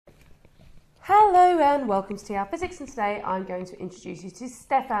Hello and welcome to TR Physics, and today I'm going to introduce you to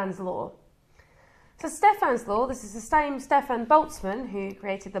Stefan's law. So Stefan's law, this is the same Stefan Boltzmann who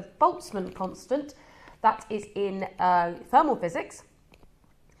created the Boltzmann constant that is in thermal physics.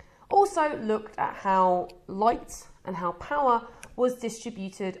 Also looked at how light and how power was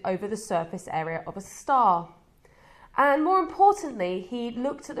distributed over the surface area of a star. And more importantly, he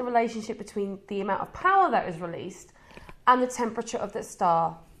looked at the relationship between the amount of power that was released and the temperature of the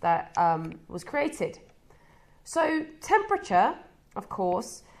star that was created. So temperature, of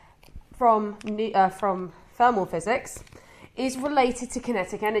course, from thermal physics, is related to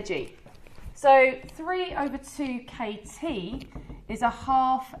kinetic energy. So 3 over 2 kT is a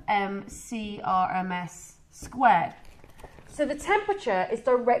half mCRMS squared. So the temperature is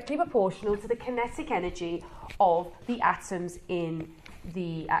directly proportional to the kinetic energy of the atoms in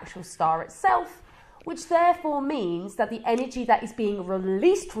the actual star itself, which therefore means that the energy that is being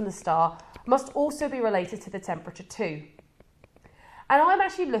released from the star must also be related to the temperature too. And I'm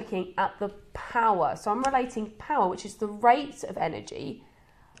actually looking at the power. So I'm relating power, which is the rate of energy.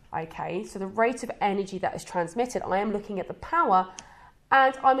 Okay, so the rate of energy that is transmitted. I am looking at the power,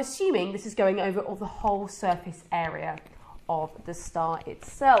 and I'm assuming this is going over the whole surface area of the star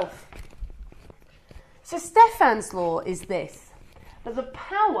itself. So Stefan's law is this, that the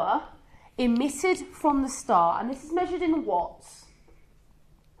power emitted from the star, and this is measured in watts,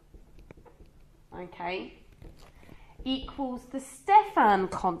 okay, equals the Stefan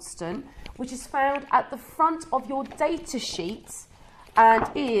constant, which is found at the front of your data sheet and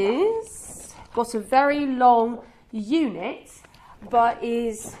is got a very long unit, but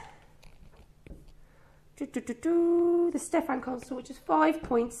is the Stefan constant, which is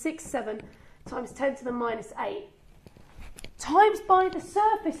 5.67 times 10 to the minus 8 times by the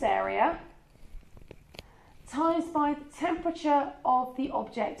surface area times by the temperature of the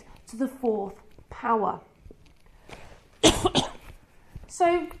object to the 4th power.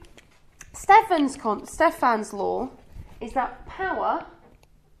 So Stefan's law is that power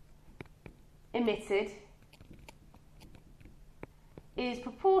emitted is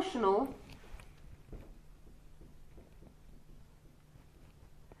proportional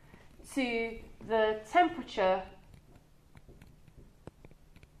to the temperature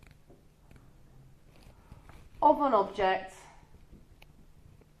of an object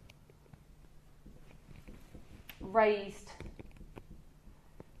raised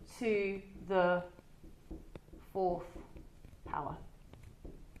to the 4th power.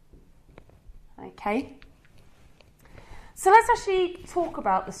 Okay, so let's actually talk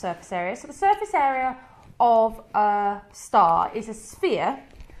about the surface area. So the surface area of a star is a sphere,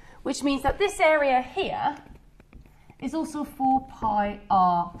 which means that this area here is also 4 pi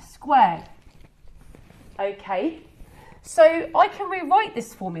r squared. Okay, so I can rewrite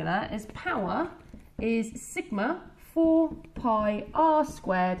this formula as power is sigma 4 pi r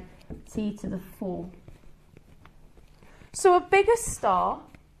squared t to the 4. So a bigger star,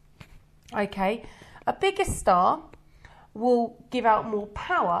 okay, a bigger star will give out more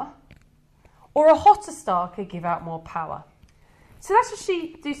power, or a hotter star could give out more power. So let's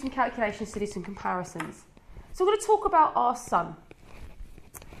actually do some calculations to do some comparisons. So we're going to talk about our sun.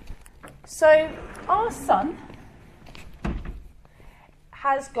 So our sun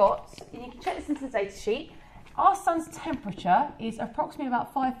has got, and you can check this into the data sheet, our sun's temperature is approximately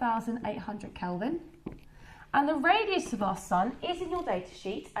about 5,800 Kelvin. And the radius of our sun is in your data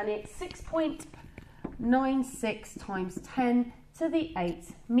sheet, and it's 6.96 times 10 to the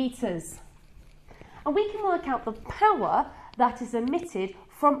 8 meters. And we can work out the power that is emitted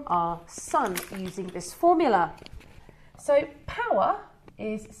from our sun using this formula. So power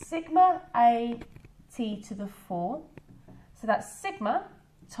is sigma a t to the 4. So that's sigma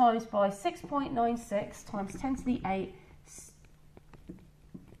times by 6.96 times 10 to the 8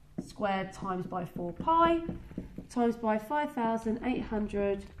 squared times by 4 pi times by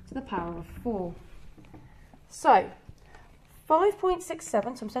 5,800 to the power of 4. So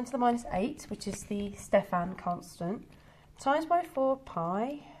 5.67 times 10 to the minus 8, which is the Stefan constant, times by 4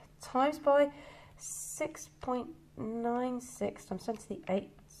 pi times by 6.96 times 10 to the 8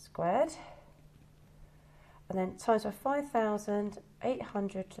 squared, and then times by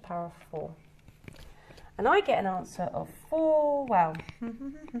 5,800 to the power of 4. And I get an answer of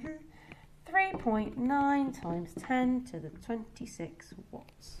 3.9 times 10 to the 26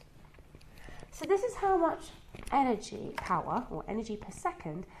 watts. So this is how much energy, power, or energy per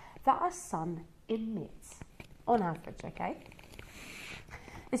second, that our sun emits on average, okay?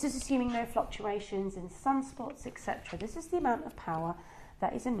 This is assuming no fluctuations in sunspots, etc. This is the amount of power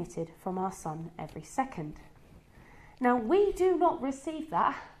that is emitted from our sun every second. Now, we do not receive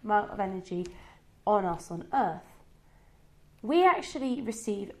that amount of energy on us on Earth. We actually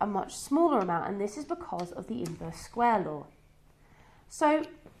receive a much smaller amount, and this is because of the inverse square law. So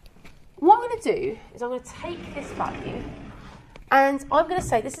what I'm going to do is I'm going to take this value, and I'm going to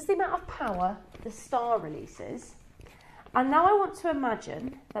say this is the amount of power the star releases. And now I want to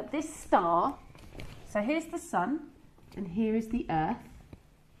imagine that this star, so here's the sun, and here is the Earth,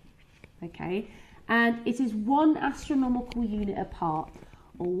 okay, and it is 1 astronomical unit apart,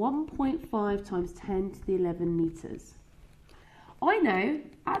 or 1.5 times 10 to the 11 metres. I know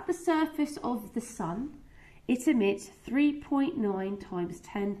at the surface of the sun, it emits 3.9 times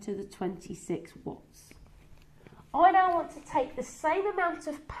 10 to the 26 watts. I now want to take the same amount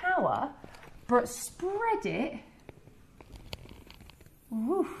of power, but spread it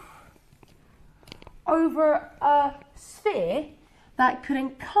over a sphere that could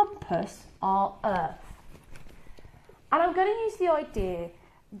encompass our Earth. And I'm going to use the idea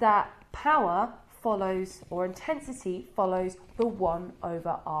that power follows, or intensity follows, the 1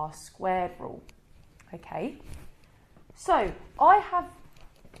 over r squared rule. Okay, so I have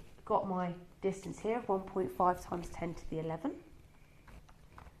got my distance here of 1.5 times 10 to the 11.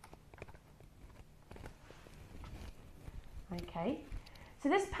 Okay, so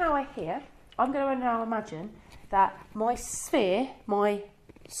this power here, I'm going to now imagine that my sphere, my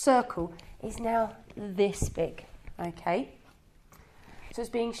circle, is now this big. Okay, so it's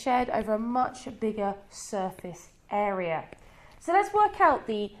being shared over a much bigger surface area. So let's work out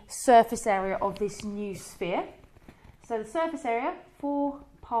the surface area of this new sphere. So the surface area, 4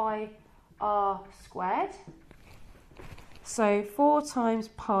 pi r squared. So 4 times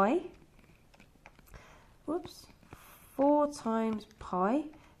pi, 4 times pi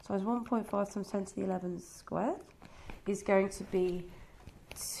times 1.5 times 10 to the 11 squared is going to be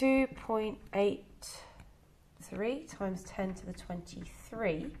 2.83 times 10 to the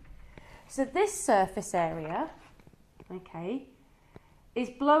 23. So this surface area, okay, is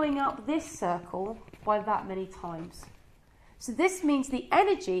blowing up this circle by that many times. So this means the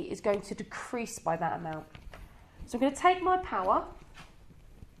energy is going to decrease by that amount. So I'm going to take my power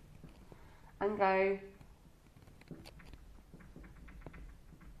and go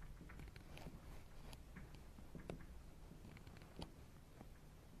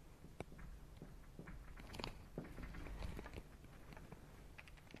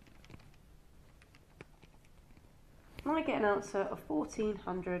and I get an answer of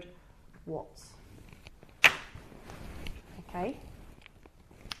 1400 watts. Okay,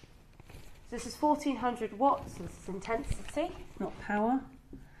 so this is 1400 watts, this is intensity, not power,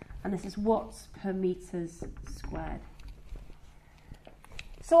 and this is watts per metres squared.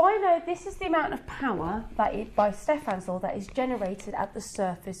 So I know this is the amount of power that by Stefan's law that is generated at the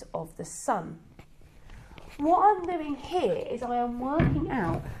surface of the sun. What I'm doing here is I am working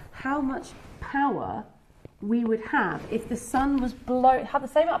out how much power we would have if the sun was had the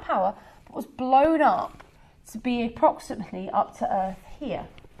same amount of power but was blown up to be approximately up to Earth here,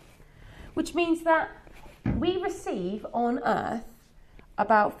 which means that we receive on Earth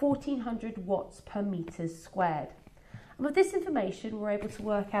about 1400 watts per metres squared. And with this information we're able to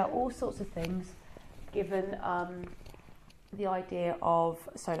work out all sorts of things given the idea of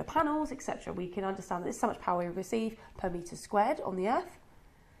solar panels, etc. We can understand that this is how much power we receive per metre squared on the Earth.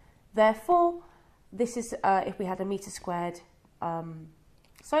 Therefore, this is if we had a metre squared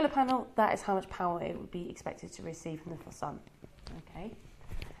solar panel, that is how much power it would be expected to receive from the sun. Okay,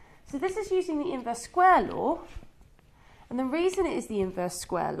 so this is using the inverse square law, and the reason it is the inverse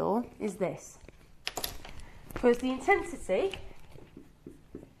square law is this, because the intensity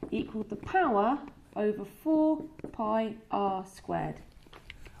equaled the power over 4 pi r squared,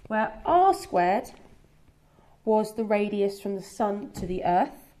 where r squared was the radius from the sun to the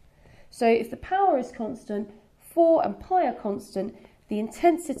Earth. So if the power is constant, 4 and pi are constant, the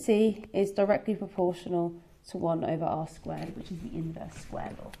intensity is directly proportional to 1 over r squared, which is the inverse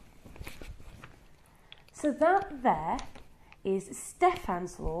square law. So that there is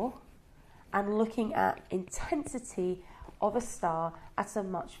Stefan's law and looking at intensity of a star at a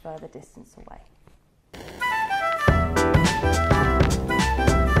much further distance away.